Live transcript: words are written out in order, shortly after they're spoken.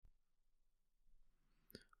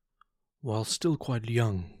While still quite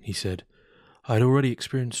young, he said, I had already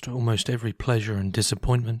experienced almost every pleasure and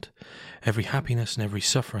disappointment, every happiness and every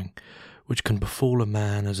suffering which can befall a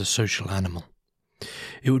man as a social animal.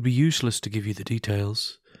 It would be useless to give you the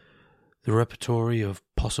details. The repertory of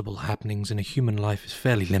possible happenings in a human life is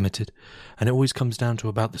fairly limited, and it always comes down to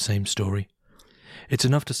about the same story. It's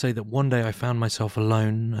enough to say that one day I found myself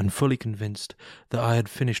alone and fully convinced that I had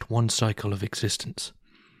finished one cycle of existence.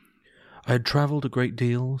 I had travelled a great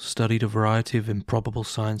deal, studied a variety of improbable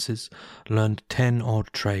sciences, learned 10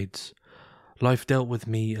 odd trades. Life dealt with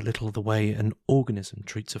me a little the way an organism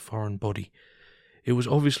treats a foreign body. It was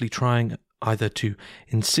obviously trying either to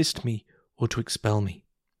insist me or to expel me,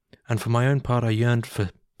 and for my own part I yearned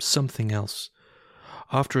for something else.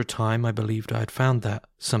 After a time I believed I had found that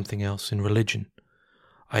something else in religion.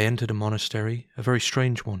 I entered a monastery, a very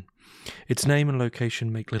strange one. Its name and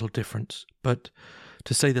location make little difference, but,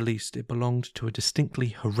 to say the least, it belonged to a distinctly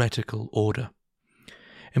heretical order.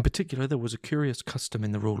 In particular, there was a curious custom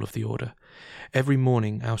in the rule of the order. Every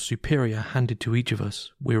morning our superior handed to each of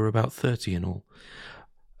us, we were about 30 in all,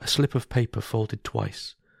 a slip of paper folded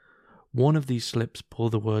twice. One of these slips bore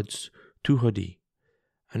the words "Tu hodi,"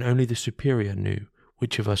 and only the superior knew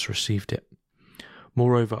which of us received it.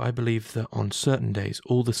 Moreover, I believe that on certain days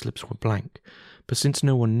all the slips were blank, but since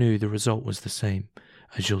no one knew, the result was the same,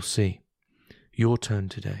 as you'll see. Your turn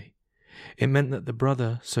today. It meant that the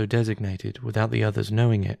brother so designated, without the others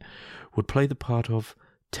knowing it, would play the part of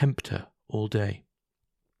tempter all day.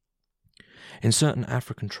 In certain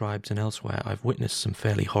African tribes and elsewhere I've witnessed some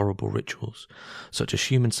fairly horrible rituals, such as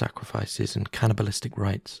human sacrifices and cannibalistic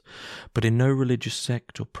rites, but in no religious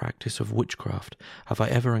sect or practice of witchcraft have I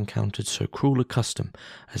ever encountered so cruel a custom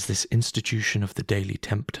as this institution of the daily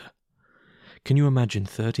tempter. Can you imagine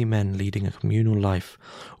 30 men leading a communal life,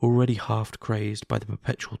 already half crazed by the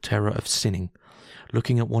perpetual terror of sinning,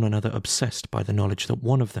 looking at one another obsessed by the knowledge that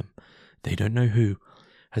one of them, they don't know who,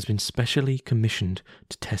 has been specially commissioned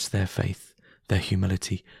to test their faith, their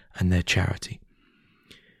humility, and their charity?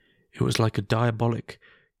 It was like a diabolic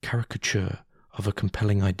caricature of a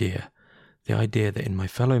compelling idea, the idea that in my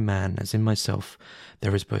fellow man, as in myself,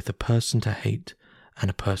 there is both a person to hate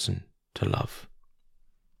and a person to love.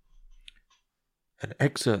 An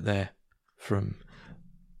excerpt there from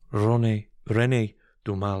René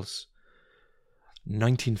Daumal's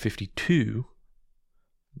 1952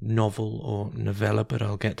 novel or novella, but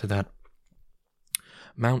I'll get to that.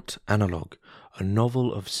 Mount Analogue, a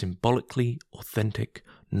novel of symbolically authentic,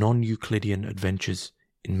 non-Euclidean adventures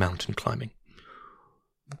in mountain climbing,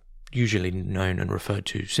 usually known and referred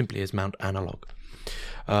to simply as Mount Analogue.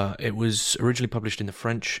 It was originally published in the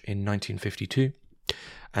French in 1952,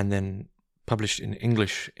 and then published in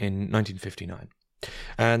English in 1959.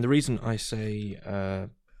 And the reason I say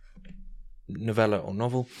novella or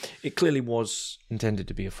novel, it clearly was intended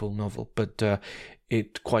to be a full novel, but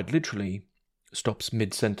it quite literally stops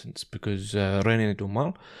mid-sentence because René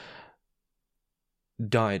Daumal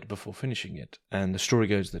died before finishing it, and the story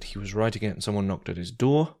goes that he was writing it and someone knocked at his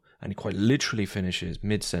door, and he quite literally finishes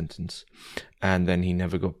mid-sentence, and then he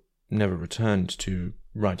never returned to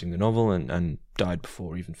writing the novel and died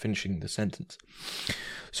before even finishing the sentence.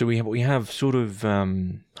 So we have sort of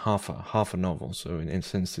half a novel. So in a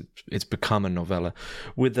sense, it's become a novella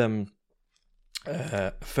with a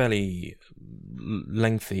fairly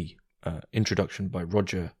lengthy introduction by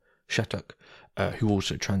Roger Shattuck, who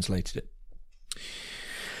also translated it.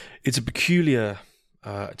 It's a peculiar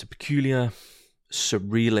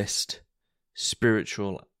surrealist,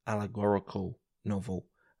 spiritual, allegorical novel,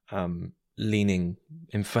 leaning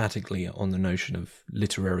emphatically on the notion of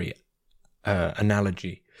literary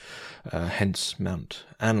analogy, hence Mount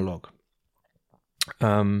Analogue.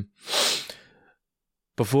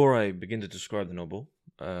 Before I begin to describe the novel,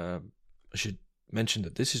 I should mention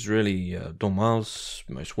that this is really Daumal's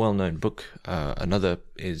most well-known book. Another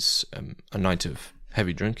is A Night of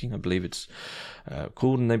Heavy Drinking, I believe it's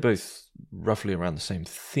called, and they both roughly around the same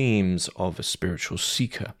themes of a spiritual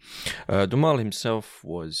seeker. Daumal himself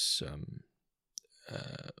was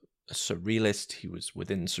a surrealist. He was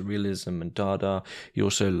within surrealism and Dada. He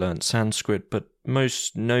also learned Sanskrit, but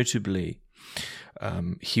most notably,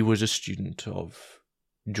 he was a student of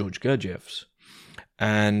George Gurdjieff's,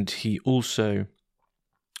 and he also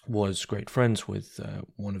was great friends with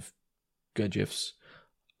one of Gurdjieff's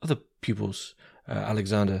other pupils,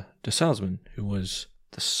 Alexander de Salzman, who was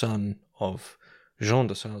the son of Jean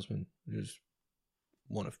de Salzman, who's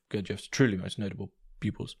one of Gurdjieff's truly most notable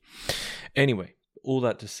pupils. Anyway, all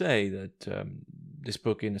that to say that this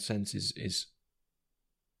book, in a sense, is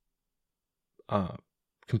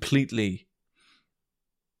completely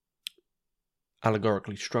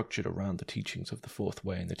allegorically structured around the teachings of the Fourth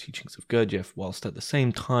Way and the teachings of Gurdjieff, whilst at the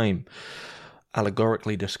same time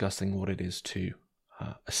allegorically discussing what it is to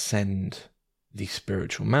ascend the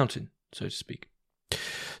spiritual mountain, so to speak.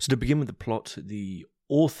 So to begin with the plot, the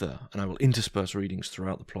author, and I will intersperse readings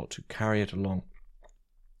throughout the plot to carry it along,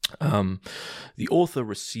 the author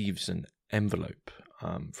receives an envelope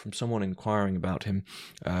from someone inquiring about him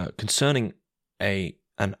concerning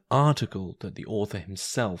an article that the author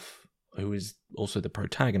himself, who is also the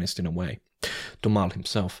protagonist in a way, Daumal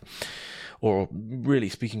himself, or really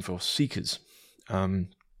speaking for seekers,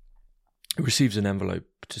 receives an envelope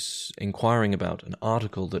inquiring about an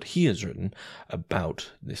article that he has written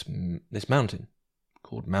about this mountain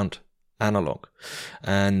called Mount Analogue.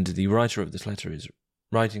 And the writer of this letter is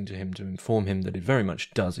writing to him to inform him that it very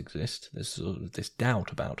much does exist. There's sort of this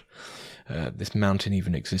doubt about this mountain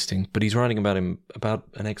even existing, but he's writing about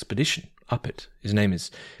an expedition up it. His name is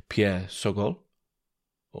Pierre Sogol,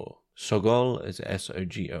 or Sogol is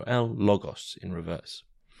Sogol, Logos in reverse.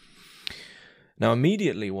 Now,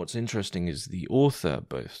 immediately what's interesting is the author,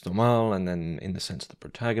 both Daumal and then in the sense of the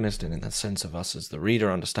protagonist and in the sense of us as the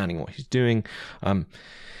reader understanding what he's doing,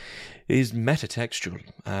 is metatextual.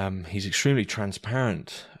 He's extremely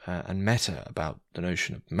transparent and meta about the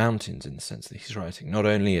notion of mountains, in the sense that he's writing not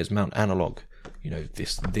only as Mount Analogue,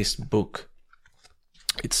 this book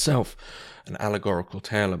itself, an allegorical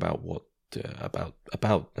tale about what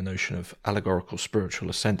about the notion of allegorical spiritual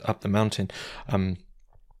ascent up the mountain.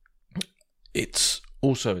 It's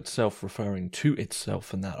also itself referring to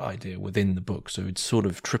itself and that idea within the book, so it's sort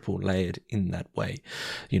of triple layered in that way.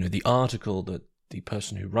 The article that the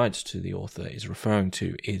person who writes to the author is referring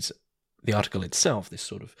to is the article itself. This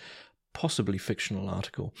sort of possibly fictional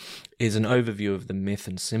article is an overview of the myth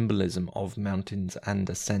and symbolism of mountains and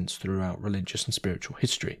ascents throughout religious and spiritual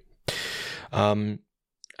history.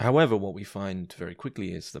 However, what we find very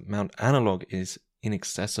quickly is that Mount Analogue is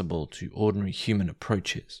inaccessible to ordinary human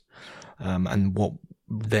approaches. And what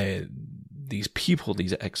these people,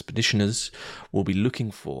 these expeditioners, will be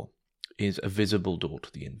looking for is a visible door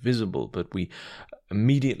to the invisible. But we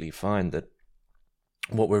immediately find that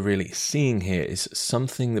what we're really seeing here is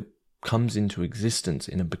something that comes into existence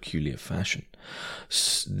in a peculiar fashion.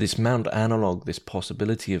 This Mount Analogue, this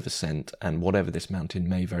possibility of ascent, and whatever this mountain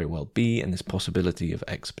may very well be, and this possibility of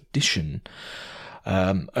expedition,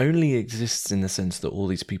 only exists in the sense that all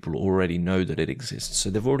these people already know that it exists. So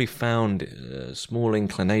they've already found small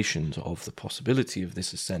inclinations of the possibility of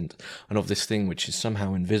this ascent and of this thing which is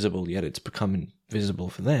somehow invisible, yet it's become visible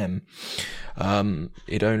for them.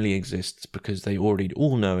 It only exists because they already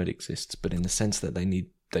all know it exists, but in the sense that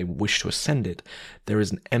they wish to ascend it, there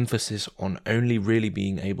is an emphasis on only really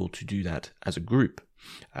being able to do that as a group.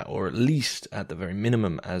 Or at least at the very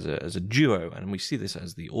minimum as a duo. And we see this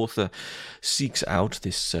as the author seeks out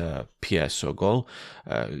this Pierre Sogol,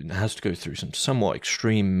 has to go through some somewhat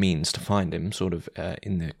extreme means to find him, sort of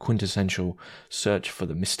in the quintessential search for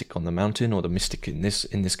the mystic on the mountain, or the mystic in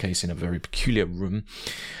this case in a very peculiar room,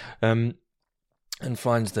 and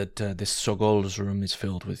finds that this Sogol's room is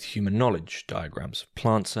filled with human knowledge, diagrams of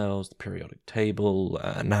plant cells, the periodic table,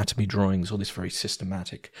 anatomy drawings, all this very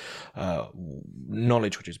systematic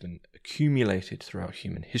knowledge which has been accumulated throughout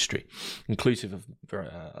human history, inclusive of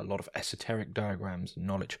a lot of esoteric diagrams and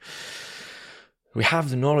knowledge. We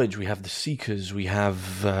have the knowledge, we have the seekers, we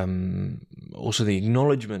have also the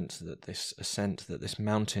acknowledgement that this ascent, that this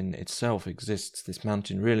mountain itself exists, this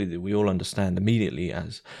mountain really that we all understand immediately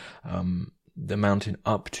as the mountain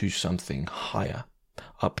up to something higher,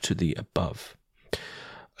 up to the above.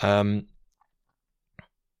 And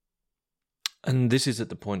this is at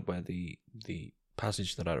the point where the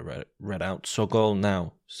passage that I read out, Sogol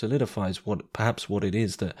now solidifies perhaps what it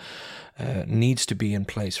is that needs to be in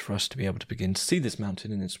place for us to be able to begin to see this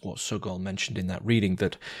mountain. And it's what Sogol mentioned in that reading,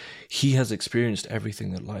 that he has experienced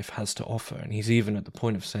everything that life has to offer. And he's even at the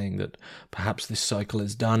point of saying that perhaps this cycle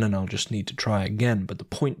is done and I'll just need to try again. But the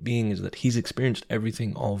point being is that he's experienced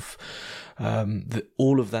everything of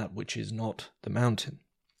all of that which is not the mountain.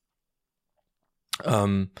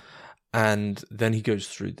 And then he goes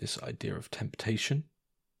through this idea of temptation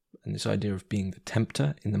and this idea of being the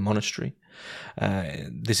tempter in the monastery.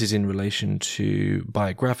 This is in relation to,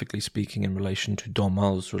 biographically speaking, in relation to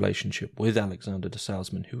Daumal's relationship with Alexander de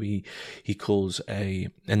Salzmann, who he calls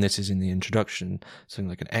and this is in the introduction, something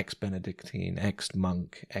like an ex-Benedictine,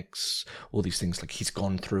 ex-monk, all these things. Like, he's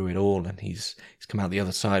gone through it all and he's come out the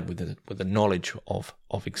other side with the knowledge of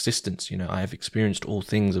existence. I have experienced all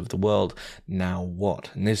things of the world, now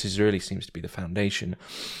what? And this really seems to be the foundation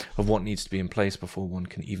of what needs to be in place before one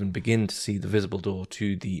can even begin to see the visible door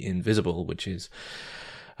to the invisible, which is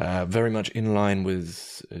very much in line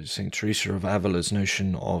with St. Teresa of Avila's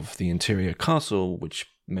notion of the interior castle, which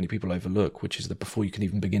many people overlook, which is that before you can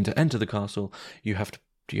even begin to enter the castle, you have to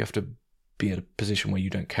be at a position where you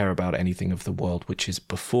don't care about anything of the world which is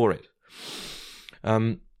before it.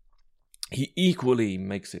 He equally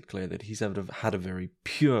makes it clear that he's had a very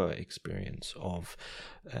pure experience of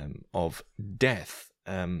death.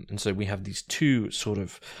 And so we have these two sort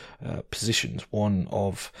of positions. One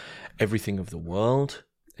of everything of the world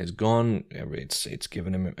is gone. It's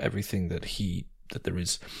given him everything that there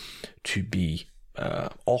is to be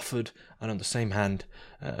offered, and on the same hand,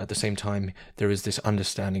 at the same time, there is this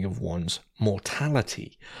understanding of one's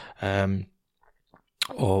mortality.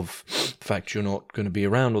 Of the fact you're not going to be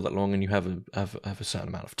around all that long, and you have a certain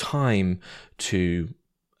amount of time to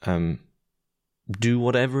do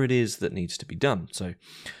whatever it is that needs to be done. So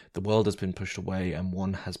the world has been pushed away, and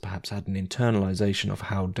one has perhaps had an internalization of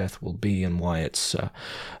how death will be and why it's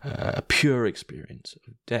a pure experience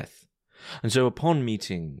of death. And so upon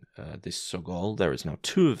meeting this Sogol, there is now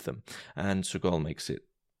two of them, and Sogol makes it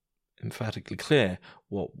emphatically clear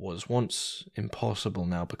what was once impossible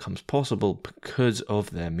now becomes possible because of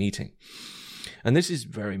their meeting. And this is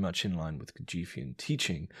very much in line with Kojèfian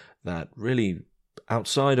teaching that really,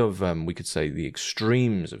 outside of, we could say, the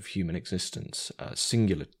extremes of human existence,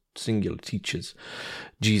 singular teachers,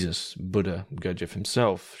 Jesus, Buddha, Gurdjieff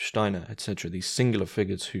himself, Steiner, etc., these singular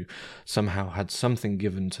figures who somehow had something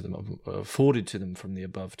given to them, afforded to them from the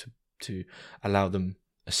above to allow them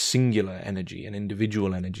a singular energy, an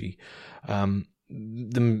individual energy.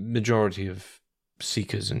 The majority of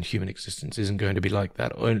seekers in human existence isn't going to be like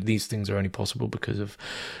that. These things are only possible because of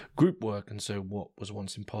group work, and so what was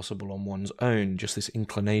once impossible on one's own, just this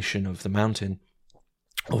inclination of the mountain,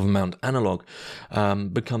 of Mount Analogue,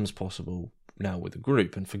 becomes possible now with a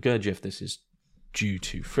group. And for Gurdjieff, this is due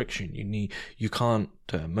to friction. You can't.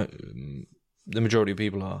 The majority of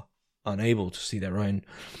people are unable to see their own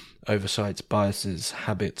oversights, biases,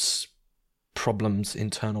 habits, problems,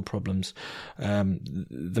 internal problems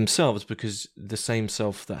themselves, because the same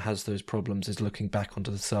self that has those problems is looking back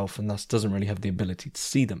onto the self and thus doesn't really have the ability to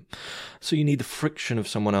see them. So you need the friction of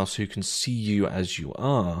someone else who can see you as you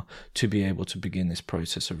are to be able to begin this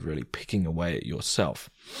process of really picking away at yourself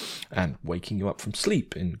and waking you up from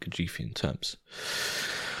sleep in Kojèfian terms.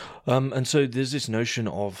 And so there's this notion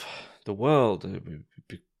of the world.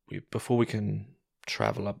 Before we can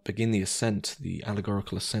travel up, begin the ascent, the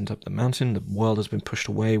allegorical ascent up the mountain, the world has been pushed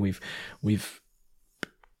away. We've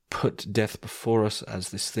put death before us as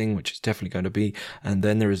this thing which it's definitely going to be, and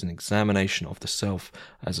then there is an examination of the self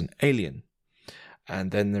as an alien,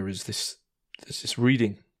 and then there is this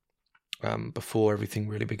reading before everything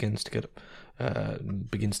really begins to get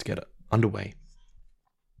underway.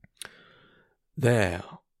 There,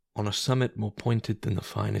 on a summit more pointed than the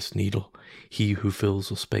finest needle, he who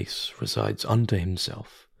fills all space resides unto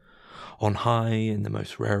himself. On high, in the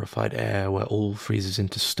most rarefied air, where all freezes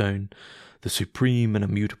into stone, the supreme and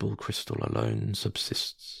immutable crystal alone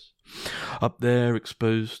subsists. Up there,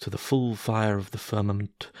 exposed to the full fire of the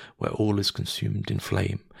firmament, where all is consumed in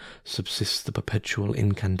flame, subsists the perpetual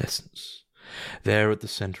incandescence. There at the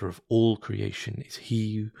centre of all creation is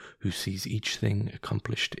he who sees each thing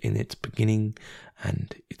accomplished in its beginning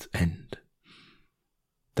and its end.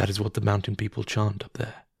 That is what the mountain people chant up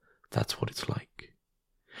there. That's what it's like.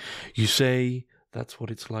 You say that's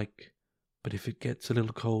what it's like, but if it gets a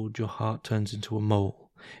little cold, your heart turns into a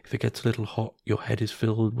mole. If it gets a little hot, your head is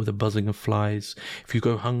filled with a buzzing of flies. If you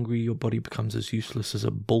go hungry, your body becomes as useless as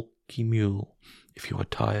a bulky mule. If you are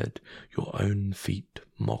tired, your own feet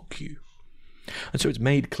mock you. And so it's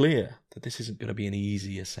made clear that this isn't going to be an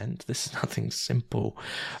easy ascent. This is nothing simple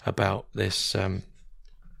about this,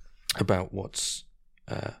 about what's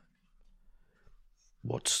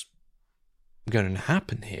going to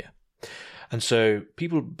happen here. And so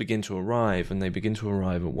people begin to arrive, and they begin to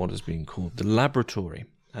arrive at what is being called the laboratory.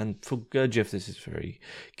 And for Gurdjieff, this is very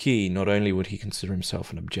key. Not only would he consider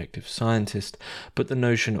himself an objective scientist, but the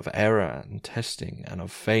notion of error and testing and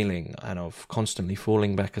of failing and of constantly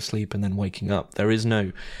falling back asleep and then waking up. There is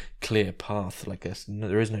no clear path like this.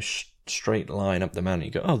 There is no straight line up the mountain.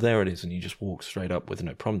 You go, oh, there it is, and you just walk straight up with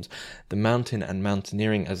no problems. The mountain and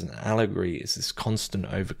mountaineering as an allegory is this constant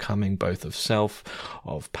overcoming both of self,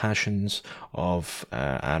 of passions, of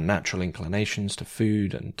our natural inclinations to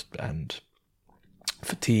food and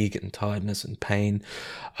fatigue and tiredness and pain,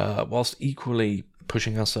 whilst equally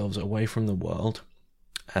pushing ourselves away from the world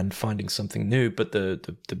and finding something new. But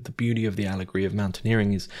the beauty of the allegory of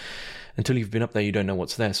mountaineering is until you've been up there, you don't know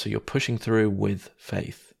what's there. So you're pushing through with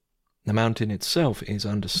faith. The mountain itself is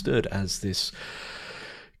understood as this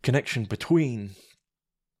connection between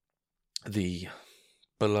the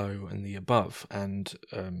below and the above. And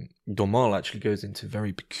Daumal actually goes into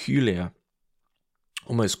very peculiar,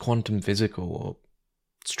 almost quantum physical or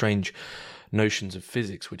strange notions of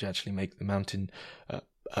physics, which actually make the mountain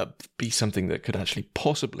be something that could actually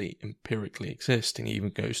possibly empirically exist. And he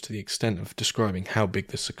even goes to the extent of describing how big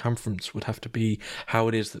the circumference would have to be, how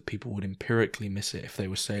it is that people would empirically miss it if they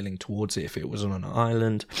were sailing towards it, if it was on an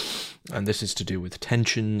island. And this is to do with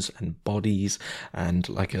tensions and bodies and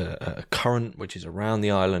like a current which is around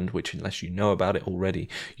the island, which, unless you know about it already,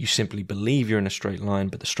 you simply believe you're in a straight line,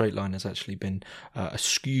 but the straight line has actually been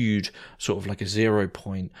skewed, sort of like a 0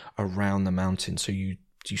 point around the mountain. So you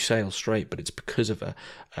sail straight, but it's because of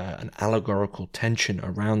an allegorical tension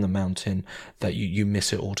around the mountain that you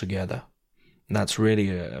miss it altogether. And that's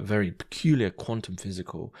really a very peculiar quantum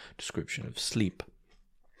physical description of sleep.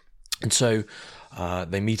 And so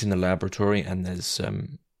they meet in the laboratory, and there's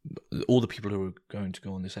all the people who are going to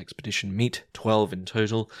go on this expedition meet, 12 in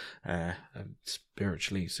total, a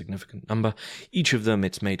spiritually significant number. Each of them,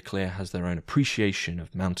 it's made clear, has their own appreciation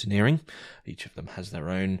of mountaineering. Each of them has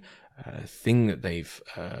their own thing that they've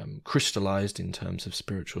crystallized in terms of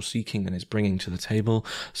spiritual seeking and is bringing to the table.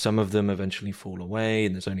 Some of them eventually fall away,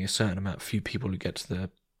 and there's only a certain amount, few people who get to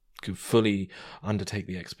fully undertake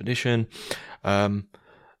the expedition.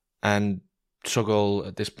 And Sogol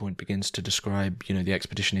at this point begins to describe, the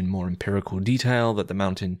expedition in more empirical detail, that the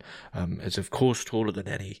mountain is of course taller than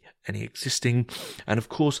any existing. And of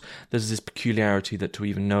course, there's this peculiarity that to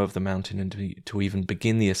even know of the mountain and to even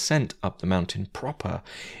begin the ascent up the mountain proper,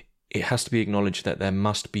 it has to be acknowledged that there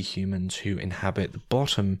must be humans who inhabit the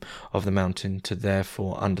bottom of the mountain to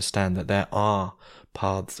therefore understand that there are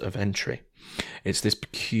paths of entry. It's this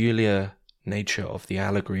peculiar nature of the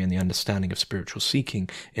allegory and the understanding of spiritual seeking,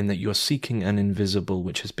 in that you're seeking an invisible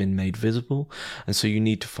which has been made visible, and so you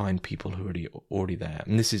need to find people who are already there.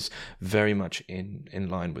 And this is very much in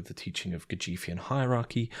line with the teaching of Gajifian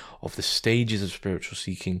hierarchy, of the stages of spiritual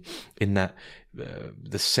seeking, in that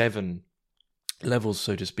the 7 levels,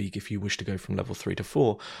 so to speak, if you wish to go from level 3 to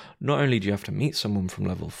 4, not only do you have to meet someone from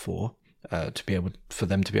level 4 for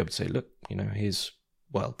them to be able to say, look,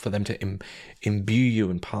 for them to imbue you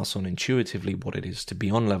and pass on intuitively what it is to be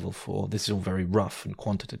on level 4. This is all very rough and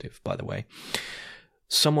quantitative, by the way.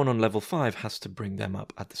 Someone on level 5 has to bring them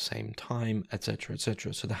up at the same time, etc.,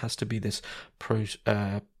 etc. So there has to be this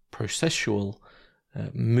processual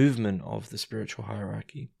movement of the spiritual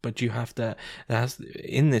hierarchy. But you have to,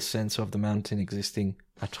 in this sense of the mountain existing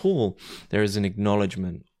at all, there is an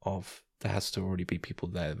acknowledgement of there has to already be people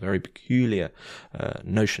there. Very peculiar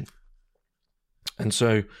notion. And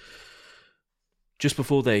so just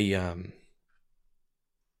before they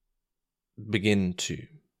begin to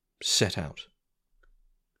set out,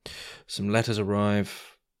 some letters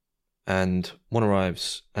arrive, and one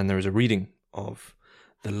arrives, and there is a reading of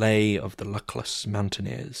the Lay of the Luckless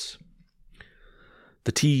Mountaineers.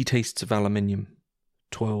 The tea tastes of aluminium,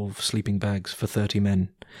 12 sleeping bags for 30 men,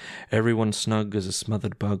 everyone snug as a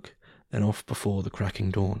smothered bug, then off before the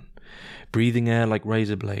cracking dawn, breathing air like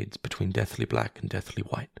razor blades between deathly black and deathly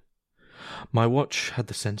white. My watch had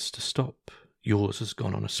the sense to stop, yours has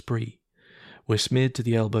gone on a spree. We're smeared to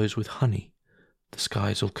the elbows with honey, the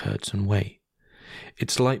sky's all curds and whey.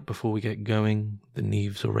 It's light before we get going, the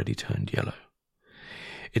neve's already turned yellow.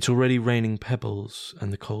 It's already raining pebbles,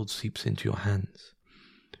 and the cold seeps into your hands.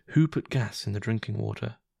 Who put gas in the drinking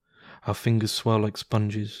water? Our fingers swell like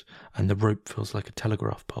sponges, and the rope feels like a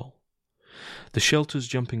telegraph pole. The shelter's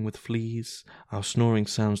jumping with fleas, our snoring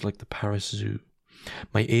sounds like the Paris Zoo,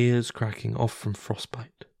 my ears cracking off from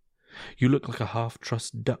frostbite. You look like a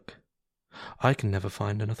half-trussed duck. I can never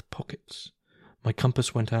find enough pockets. My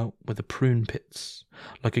compass went out with the prune pits.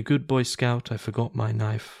 Like a good Boy Scout, I forgot my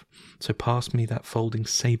knife, so pass me that folding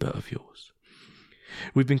sabre of yours.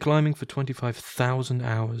 We've been climbing for 25,000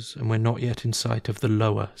 hours, and we're not yet in sight of the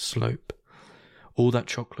lower slope. All that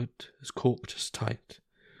chocolate has corked us tight.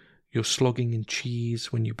 You're slogging in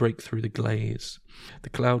cheese when you break through the glaze. The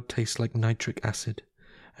cloud tastes like nitric acid,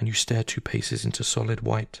 and you stare 2 paces into solid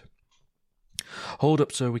white. Hold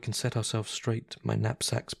up so we can set ourselves straight. My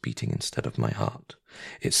knapsack's beating instead of my heart.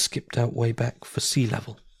 It's skipped out way back for sea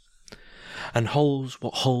level. And holes,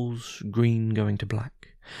 what holes, green going to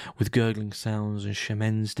black, with gurgling sounds and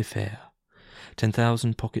chemins de fer.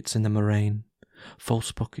 10,000 pockets in the moraine.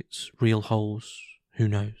 False pockets, real holes, who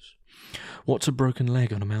knows? What's a broken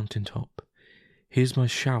leg on a mountain top? Here's my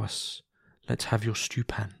showers. Let's have your stew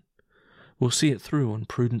pan. We'll see it through on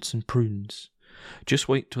prudence and prunes. Just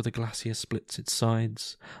wait till the glacier splits its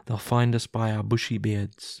sides. They'll find us by our bushy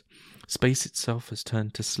beards. Space itself has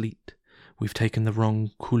turned to sleet. We've taken the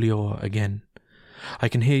wrong couleeur again. I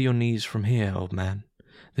can hear your knees from here, old man.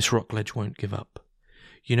 This rock ledge won't give up.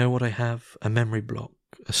 You know what I have? A memory block,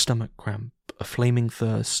 a stomach cramp, a flaming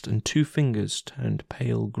thirst, and 2 fingers turned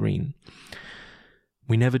pale green.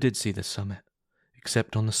 We never did see the summit,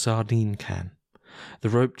 except on the sardine can. The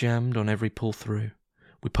rope jammed on every pull-through.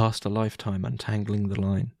 We passed a lifetime untangling the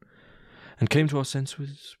line, and came to our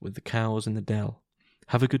senses with the cows in the dell.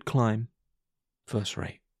 Have a good climb. First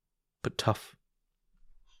rate, but tough.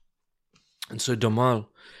 And so Daumal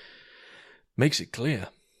makes it clear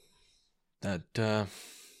that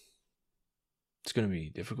it's going to be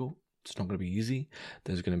difficult. It's not going to be easy.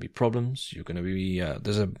 There's going to be problems. You're going to be.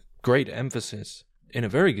 There's a great emphasis, in a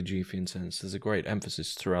very Gurdjieffian sense, there's a great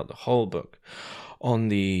emphasis throughout the whole book on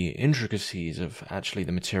the intricacies of actually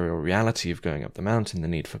the material reality of going up the mountain, the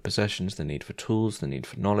need for possessions, the need for tools, the need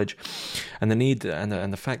for knowledge, and the need and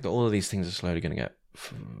the fact that all of these things are slowly going to get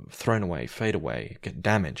thrown away, fade away, get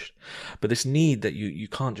damaged. But this need that you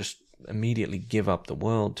can't just immediately give up the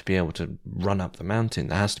world to be able to run up the mountain.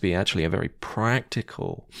 There has to be actually a very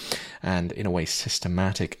practical and, in a way,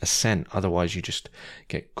 systematic ascent. Otherwise, you just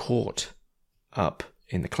get caught up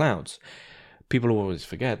in the clouds. People always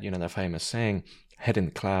forget, that famous saying, head in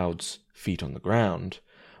the clouds, feet on the ground.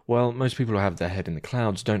 Well, most people who have their head in the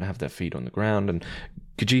clouds don't have their feet on the ground, and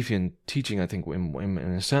Gurdjieffian teaching, I think, in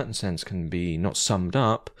a certain sense, can be not summed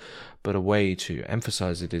up, but a way to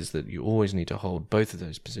emphasize it is that you always need to hold both of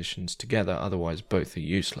those positions together, otherwise both are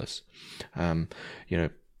useless. And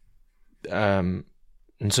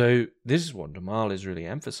so this is what Daumal is really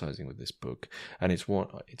emphasizing with this book, and it's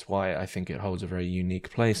why I think it holds a very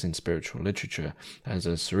unique place in spiritual literature as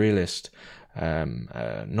a surrealist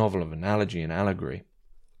novel of analogy and allegory,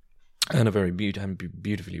 and a very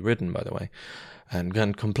beautifully written, by the way,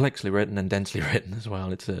 and complexly written and densely written as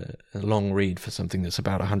well. It's a long read for something that's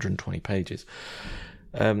about 120 pages.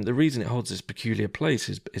 The reason it holds this peculiar place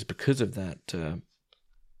is because of that, the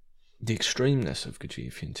extremeness of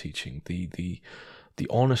Gurdjieffian teaching, the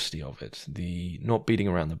honesty of it, the not beating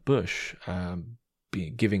around the bush,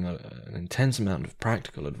 giving an intense amount of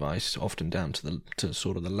practical advice, often down to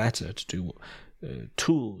sort of the letter, to do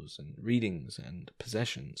tools and readings and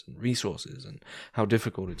possessions and resources and how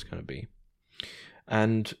difficult it's going to be.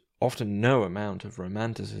 And often no amount of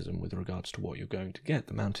romanticism with regards to what you're going to get.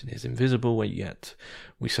 The mountain is invisible, yet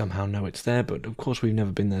we somehow know it's there, but of course we've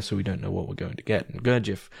never been there, so we don't know what we're going to get. And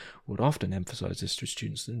Gurdjieff would often emphasize this to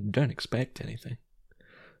students: don't expect anything.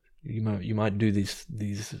 You might do these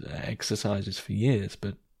exercises for years,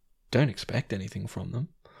 but don't expect anything from them.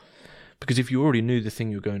 Because if you already knew the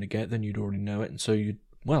thing you're going to get, then you'd already know it, and so you'd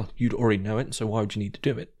already know it, and so why would you need to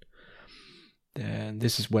do it? And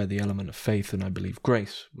this is where the element of faith and, I believe,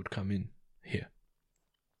 grace would come in here.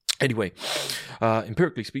 Anyway,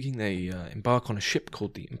 empirically speaking, they embark on a ship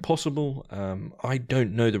called the Impossible. I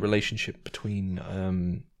don't know the relationship between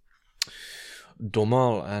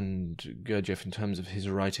Daumal and Gurdjieff in terms of his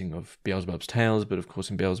writing of Beelzebub's Tales, but of course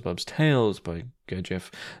in Beelzebub's Tales by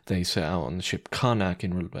Gurdjieff, they set out on the ship Karnak,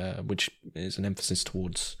 which is an emphasis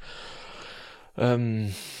towards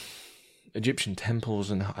Egyptian temples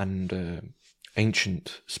and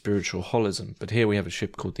ancient spiritual holism. But here we have a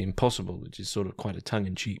ship called the Impossible, which is sort of quite a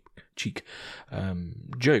tongue-in-cheek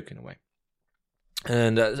joke in a way.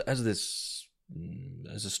 And as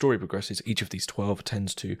the story progresses, each of these 12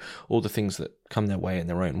 attends to all the things that come their way in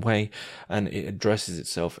their own way, and it addresses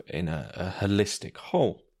itself in a holistic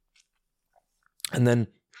whole. And then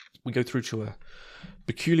we go through to a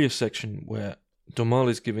peculiar section where Daumal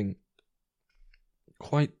is giving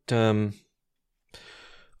quite, I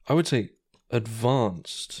would say,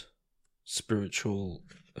 advanced spiritual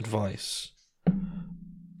advice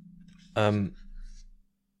in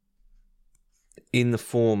the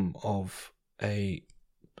form of a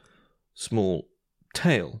small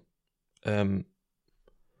tale,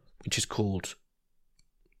 which is called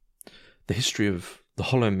The History of the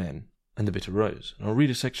Hollow Men and the Bitter Rose. And I'll read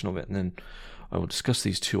a section of it, and then I will discuss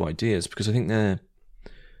these two ideas, because I think they're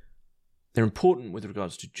important with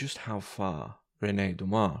regards to just how far René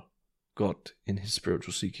Daumal got in his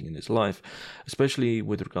spiritual seeking in his life, especially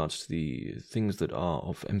with regards to the things that are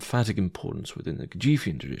of emphatic importance within the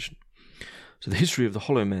Gurdjieffian tradition. So the history of the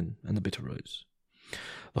Hollow Men and the Bitter Rose.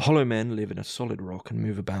 The Hollow Men live in a solid rock and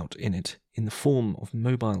move about in it in the form of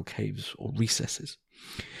mobile caves or recesses.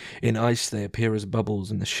 In ice they appear as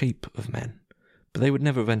bubbles in the shape of men, but they would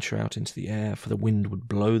never venture out into the air, for the wind would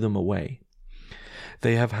blow them away.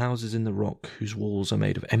 They have houses in the rock whose walls are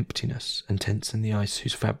made of emptiness, and tents in the ice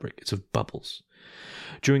whose fabric is of bubbles.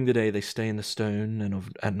 During the day they stay in the stone,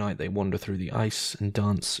 and at night they wander through the ice and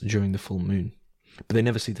dance during the full moon. But they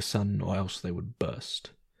never see the sun, or else they would burst.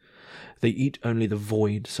 They eat only the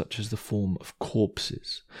void, such as the form of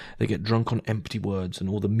corpses. They get drunk on empty words and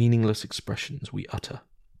all the meaningless expressions we utter.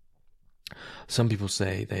 Some people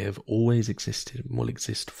say they have always existed and will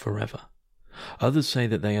exist forever. Others say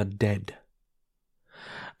that they are dead.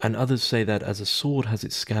 And others say that as a sword has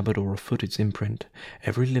its scabbard or a foot its imprint,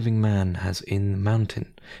 every living man has in the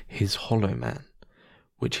mountain his hollow man,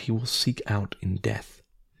 which he will seek out in death.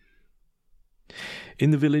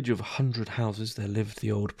 In the village of 100 houses there lived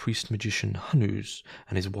the old priest-magician Hanus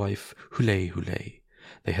and his wife Hule.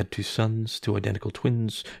 They had 2 sons, 2 identical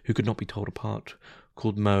twins, who could not be told apart,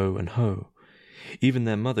 called Mo and Ho. Even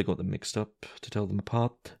their mother got them mixed up to tell them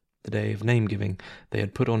apart. The day of name-giving, they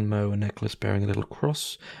had put on Mo a necklace bearing a little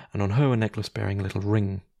cross, and on Ho a necklace bearing a little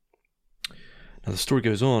ring. Now the story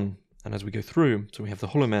goes on, and as we go through, so we have the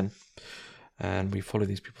Hollow Men, and we follow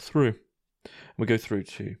these people through, and we go through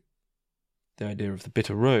to the idea of the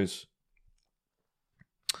bitter rose.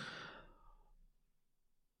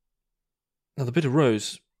 Now the bitter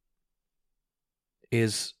rose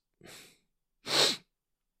is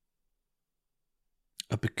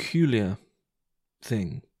a peculiar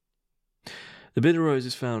thing. The bitter rose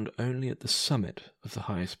is found only at the summit of the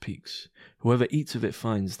highest peaks. Whoever eats of it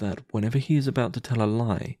finds that whenever he is about to tell a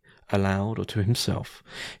lie, aloud or to himself,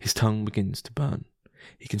 his tongue begins to burn.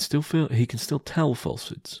 He can still tell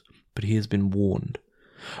falsehoods, but he has been warned.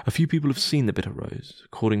 A few people have seen the bitter rose.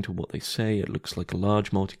 According to what they say, it looks like a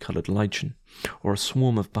large multicolored lichen, or a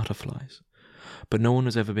swarm of butterflies. But no one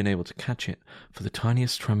has ever been able to catch it, for the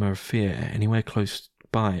tiniest tremor of fear anywhere close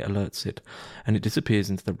by alerts it, and it disappears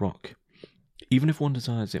into the rock. Even if one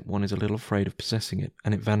desires it, one is a little afraid of possessing it,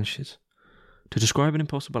 and it vanishes. To describe an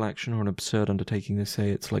impossible action or an absurd undertaking, they say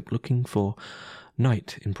it's like looking for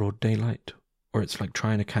night in broad daylight, or it's like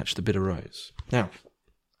trying to catch the bitter rose. Now,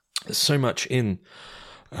 there's so much in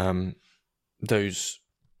those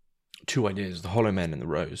 2 ideas, the Hollow Men and the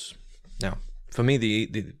rose. Now, for me,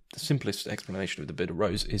 the simplest explanation of the bitter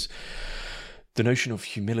rose is the notion of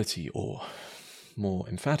humility, or more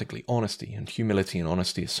emphatically, honesty. And humility and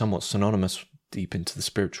honesty is somewhat synonymous deep into the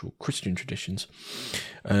spiritual Christian traditions.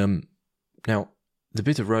 Now, the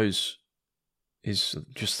bitter rose is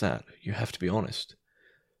just that. You have to be honest.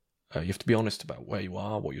 You have to be honest about where you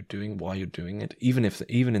are, what you're doing, why you're doing it. Even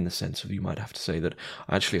in the sense of, you might have to say that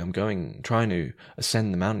actually I'm trying to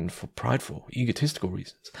ascend the mountain for prideful, egotistical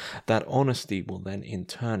reasons. That honesty will then in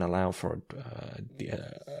turn allow for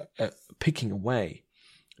picking away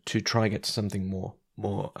to try and get to something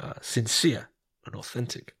more sincere and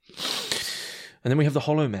authentic. And then we have the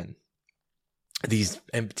Hollow Men. These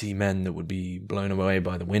empty men that would be blown away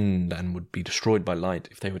by the wind and would be destroyed by light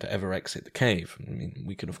if they were to ever exit the cave. I mean,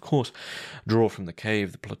 we could, of course, draw from the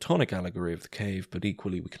cave the Platonic allegory of the cave, but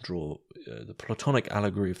equally we can draw the Platonic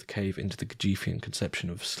allegory of the cave into the Gurdjieffian conception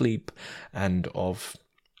of sleep and of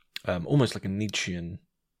almost like a Nietzschean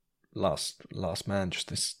last man, just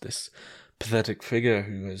this pathetic figure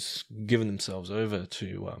who has given themselves over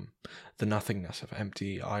to the nothingness of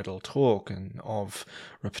empty, idle talk and of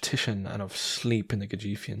repetition and of sleep in the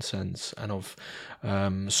Gurdjieffian sense and of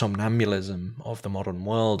somnambulism of the modern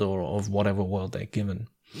world or of whatever world they're given.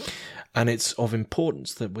 And it's of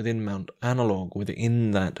importance that within Mount Analogue,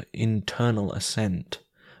 within that internal ascent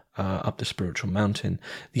up the spiritual mountain,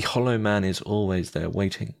 the Hollow Man is always there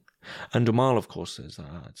waiting. And Daumal, of course, says that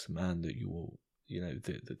it's a man that you will,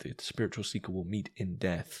 the spiritual seeker will meet in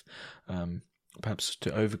death, perhaps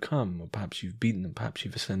to overcome, or perhaps you've beaten them, perhaps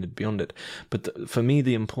you've ascended beyond it. But for me,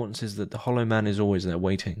 the importance is that the Hollow Man is always there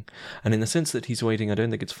waiting. And in the sense that he's waiting, I don't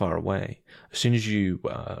think it's far away. As soon as you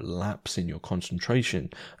lapse in your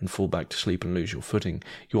concentration and fall back to sleep and lose your footing,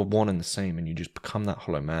 you are one and the same, and you just become that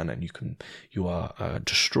Hollow Man, and you are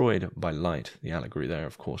destroyed by light. The allegory there,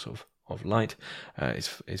 of course, of light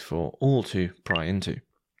is for all to pry into.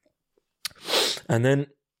 And then,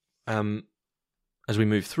 as we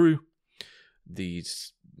move through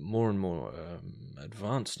these more and more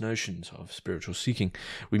advanced notions of spiritual seeking,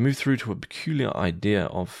 we move through to a peculiar idea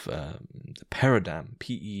of the Peradam,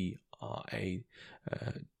 P-E-R-A-D-A-M.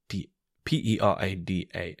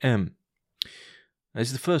 This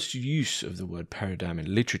is the first use of the word Peradam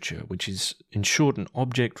in literature, which is, in short, an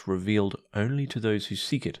object revealed only to those who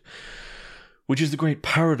seek it, which is the great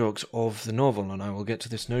paradox of the novel, and I will get to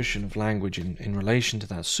this notion of language in relation to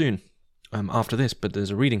that soon, after this, but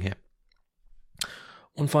there's a reading here.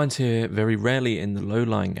 One finds here very rarely in the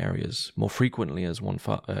low-lying areas, more frequently as one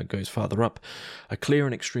goes farther up, a clear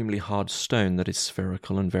and extremely hard stone that is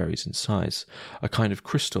spherical and varies in size, a kind of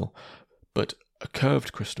crystal, but a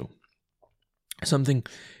curved crystal, something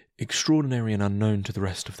extraordinary and unknown to the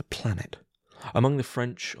rest of the planet. Among the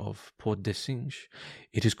French of Port des Singes,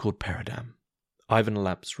 it is called Peradam. Ivan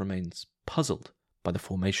Laps remains puzzled by the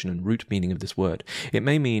formation and root meaning of this word. It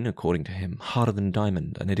may mean, according to him, harder than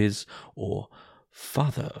diamond, and it is, or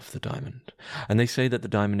father of the diamond. And they say that the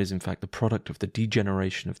diamond is in fact the product of the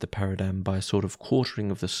degeneration of the peradam by a sort of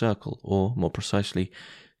quartering of the circle, or, more precisely,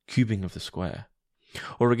 cubing of the square.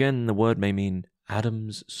 Or again, the word may mean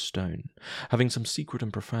Adam's stone, having some secret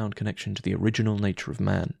and profound connection to the original nature of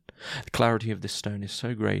man. The clarity of this stone is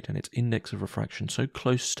so great, and its index of refraction so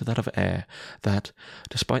close to that of air, that,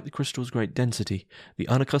 despite the crystal's great density, the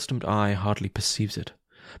unaccustomed eye hardly perceives it.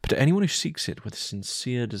 But to anyone who seeks it with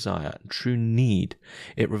sincere desire and true need,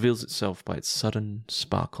 it reveals itself by its sudden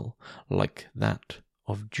sparkle, like that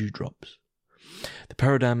of dewdrops. The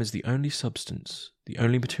peradam is the only substance, the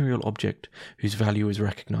only material object whose value is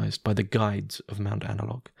recognized by the guides of Mount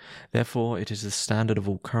Analogue. Therefore, it is the standard of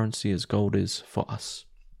all currency as gold is for us.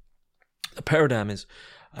 The peradam is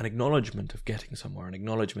an acknowledgement of getting somewhere, an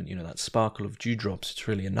acknowledgement, that sparkle of dewdrops. It's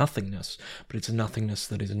really a nothingness, but it's a nothingness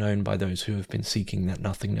that is known by those who have been seeking that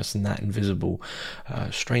nothingness and that invisible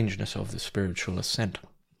strangeness of the spiritual ascent.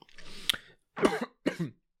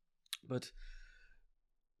 But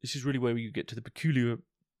this is really where you get to the peculiar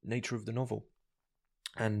nature of the novel,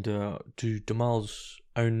 and to Daumal's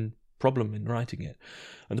own problem in writing it,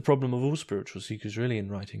 and the problem of all spiritual seekers really in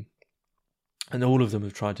writing. And all of them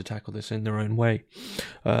have tried to tackle this in their own way.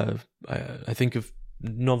 I think of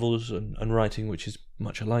novels and writing which is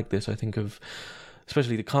much alike this. I think of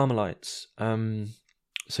especially the Carmelites.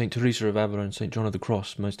 St. Teresa of Avila and St. John of the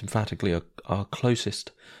Cross most emphatically are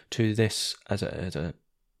closest to this as an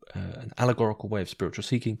allegorical way of spiritual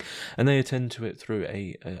seeking, and they attend to it through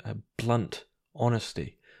a blunt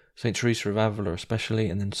honesty. St. Teresa of Avila especially,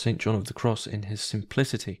 and then St. John of the Cross in his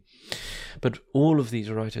simplicity. But all of these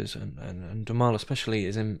writers, and Daumal especially,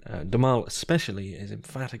 is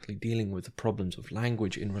emphatically dealing with the problems of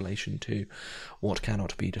language in relation to what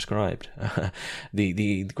cannot be described.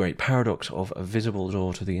 The great paradox of a visible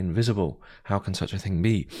door to the invisible. How can such a thing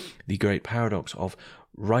be? The great paradox of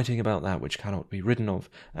writing about that which cannot be written of.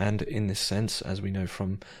 And in this sense, as we know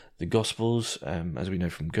from the Gospels, as we know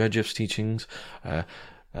from Gurdjieff's teachings,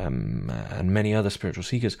 and many other spiritual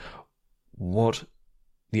seekers, what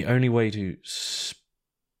the only way to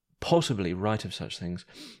possibly write of such things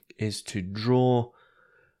is to draw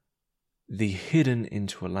the hidden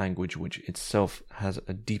into a language which itself has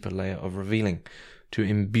a deeper layer of revealing, to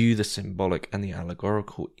imbue the symbolic and the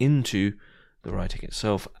allegorical into the writing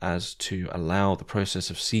itself, as to allow the process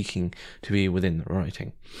of seeking to be within the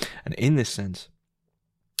writing. And in this sense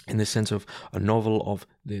of a novel of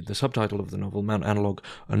the subtitle of the novel, Mount Analogue,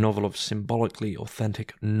 a novel of symbolically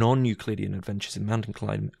authentic, non-Euclidean adventures in mountain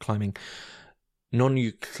climbing,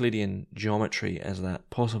 non-Euclidean geometry as that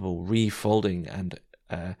possible refolding and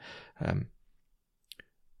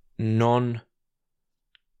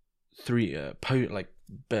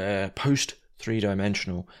post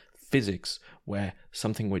three-dimensional physics, where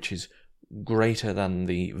something which is greater than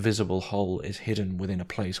the visible whole is hidden within a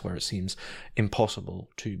place where it seems impossible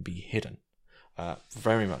to be hidden.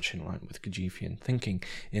 Very much in line with Gurdjieffian thinking,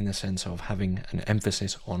 in the sense of having an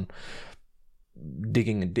emphasis on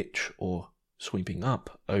digging a ditch or sweeping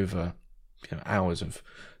up over hours of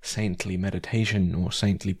saintly meditation or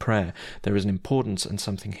saintly prayer. There is an importance and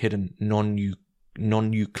something hidden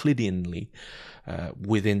non-Euclideanly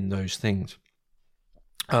within those things.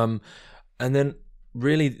 And then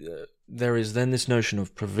really there is then this notion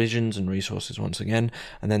of provisions and resources once again,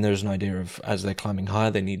 and then there's an idea of, as they're climbing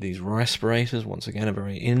higher, they need these respirators, once again a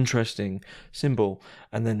very interesting symbol.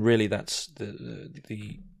 And then really that's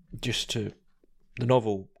the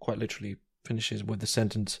novel quite literally finishes with the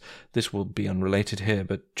sentence, this will be unrelated here,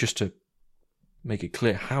 but just to make it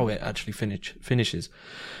clear how it actually finishes.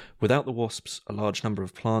 Without the wasps, a large number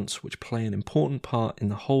of plants which play an important part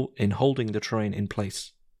in holding the terrain in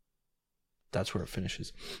place. That's where it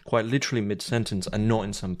finishes. Quite literally mid-sentence, and not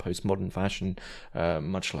in some postmodern fashion,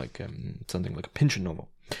 much like something like a Pynchon novel.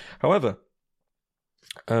 However,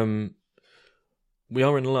 we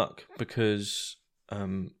are in luck because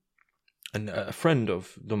a friend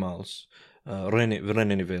of Daumal's, René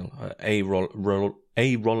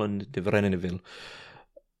Roland de Vreneneville,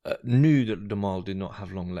 knew that Daumal did not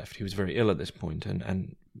have long left. He was very ill at this point,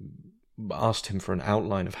 and asked him for an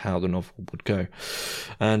outline of how the novel would go.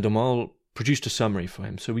 And Daumal produced a summary for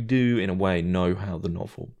him, so we do, in a way, know how the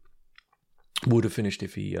novel would have finished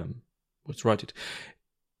if he was to write it.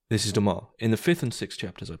 This is Daumal. In the 5th and 6th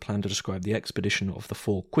chapters, I plan to describe the expedition of the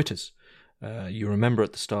 4 quitters. You remember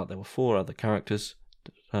at the start there were 4 other characters,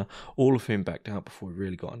 all of whom backed out before we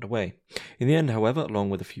really got underway. In the end, however, along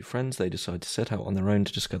with a few friends, they decided to set out on their own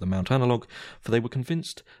to discover Mount Analogue, for they were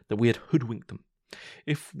convinced that we had hoodwinked them.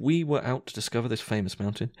 If we were out to discover this famous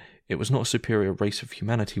mountain, it was not a superior race of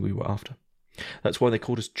humanity we were after. That's why they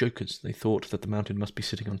called us jokers. They thought that the mountain must be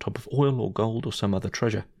sitting on top of oil or gold or some other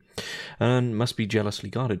treasure, and must be jealously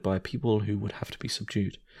guarded by a people who would have to be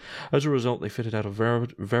subdued. As a result, they fitted out a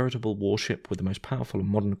veritable warship with the most powerful and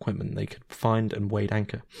modern equipment they could find and weighed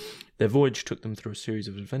anchor. Their voyage took them through a series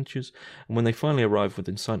of adventures, and when they finally arrived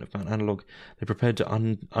within sight of Mount Analogue, they prepared to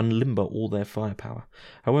unlimber all their firepower.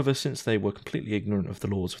 However, since they were completely ignorant of the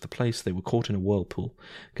laws of the place, they were caught in a whirlpool.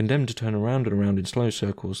 Condemned to turn around and around in slow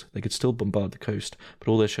circles, they could still bombard the coast, but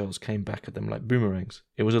all their shells came back at them like boomerangs.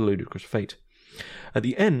 It was a ludicrous fate. At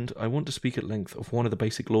the end, I want to speak at length of one of the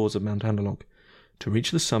basic laws of Mount Analogue. To reach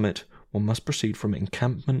the summit, one must proceed from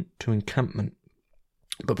encampment to encampment.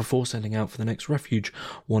 But before setting out for the next refuge,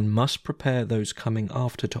 one must prepare those coming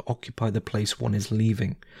after to occupy the place one is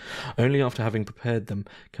leaving. Only after having prepared them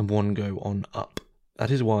can one go on up.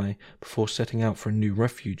 That is why, before setting out for a new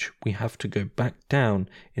refuge, we have to go back down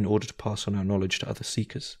in order to pass on our knowledge to other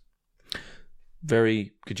seekers.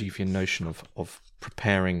 Very Gajefian notion of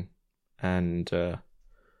preparing and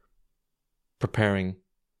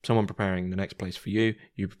someone preparing the next place for you,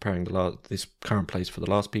 you preparing this current place for the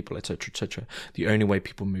last people, etc., etc. The only way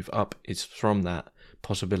people move up is from that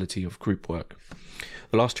possibility of group work.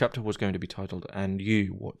 The last chapter was going to be titled, "And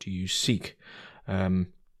you, what do you seek?"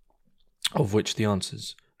 Of which the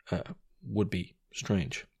answers would be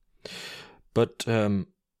strange. But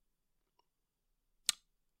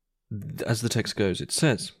as the text goes, it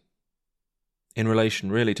says, in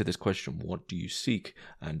relation really to this question, what do you seek?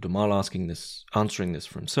 And Daumal answering this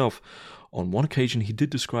for himself, on one occasion he did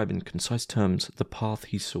describe in concise terms the path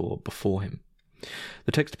he saw before him.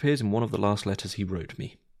 The text appears in one of the last letters he wrote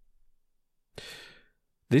me.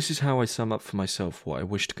 This is how I sum up for myself what I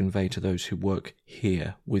wish to convey to those who work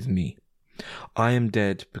here with me. I am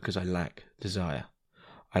dead because I lack desire.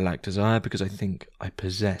 I lack desire because I think I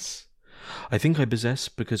possess. I think I possess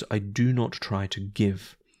because I do not try to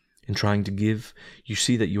give. In trying to give, you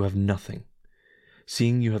see that you have nothing.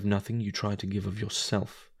 Seeing you have nothing, you try to give of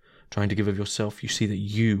yourself. Trying to give of yourself, you see that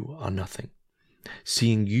you are nothing.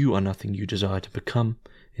 Seeing you are nothing, you desire to become.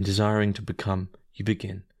 In desiring to become, you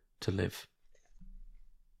begin to live.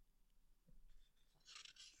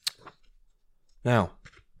 Now,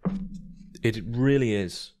 it really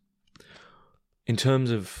is, in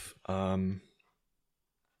terms of,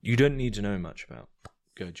 you don't need to know much about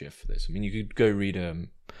Gurdjieff for this. I mean, you could go read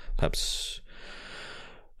perhaps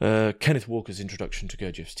Kenneth Walker's Introduction to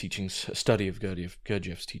Gurdjieff's Teachings, a study of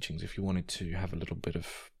Gurdjieff's teachings, if you wanted to have a little bit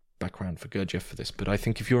of background for Gurdjieff for this. But I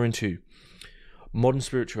think if you're into modern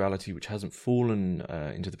spirituality, which hasn't fallen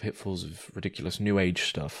into the pitfalls of ridiculous New Age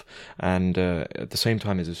stuff, and at the same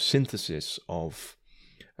time is a synthesis of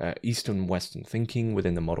Eastern and Western thinking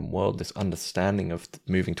within the modern world, this understanding of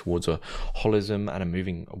moving towards a holism and a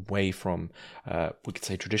moving away from, we could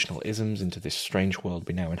say, traditional isms into this strange world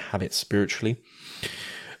we now inhabit spiritually.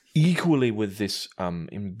 Equally with this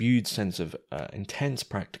imbued sense of intense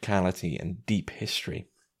practicality and deep history,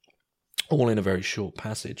 all in a very short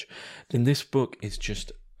passage, then this book is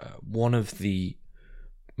just one of the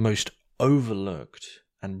most overlooked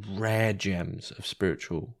and rare gems of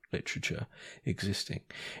spiritual literature existing.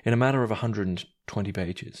 In a matter of 120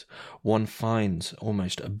 pages, one finds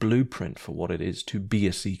almost a blueprint for what it is to be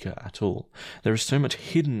a seeker at all. There is so much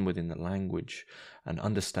hidden within the language and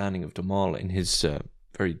understanding of Daumal in his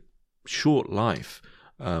very short life.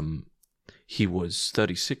 He was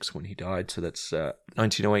 36 when he died, so that's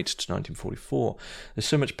 1908 to 1944. There's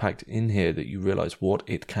so much packed in here that you realize what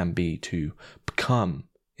it can be to become,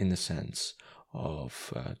 in the sense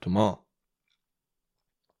of Daumal.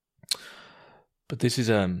 But this is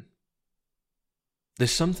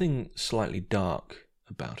there's something slightly dark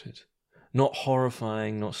about it. Not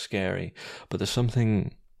horrifying, not scary, but there's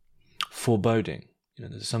something foreboding.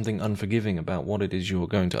 There's something unforgiving about what it is you're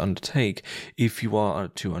going to undertake if you are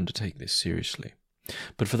to undertake this seriously.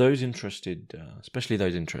 But for those interested, especially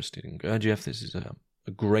those interested in Gurdjieff, this is a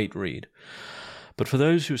great read. But for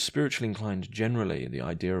those who are spiritually inclined generally, the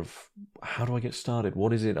idea of how do I get started?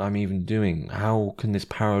 What is it I'm even doing? How can this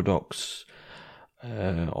paradox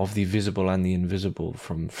of the visible and the invisible,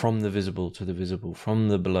 from the visible to the visible, from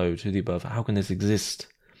the below to the above, how can this exist?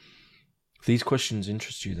 If these questions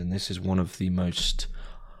interest you, then this is one of the most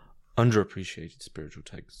underappreciated spiritual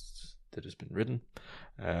texts that has been written.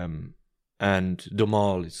 And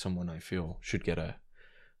Daumal is someone I feel should get a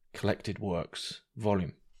collected works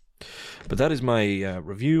volume. But that is my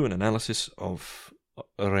review and analysis of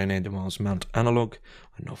René Daumal's Mount Analogue,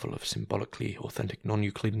 a novel of symbolically authentic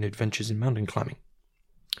non-Euclidean adventures in mountain climbing.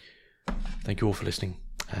 Thank you all for listening,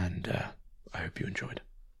 and I hope you enjoyed.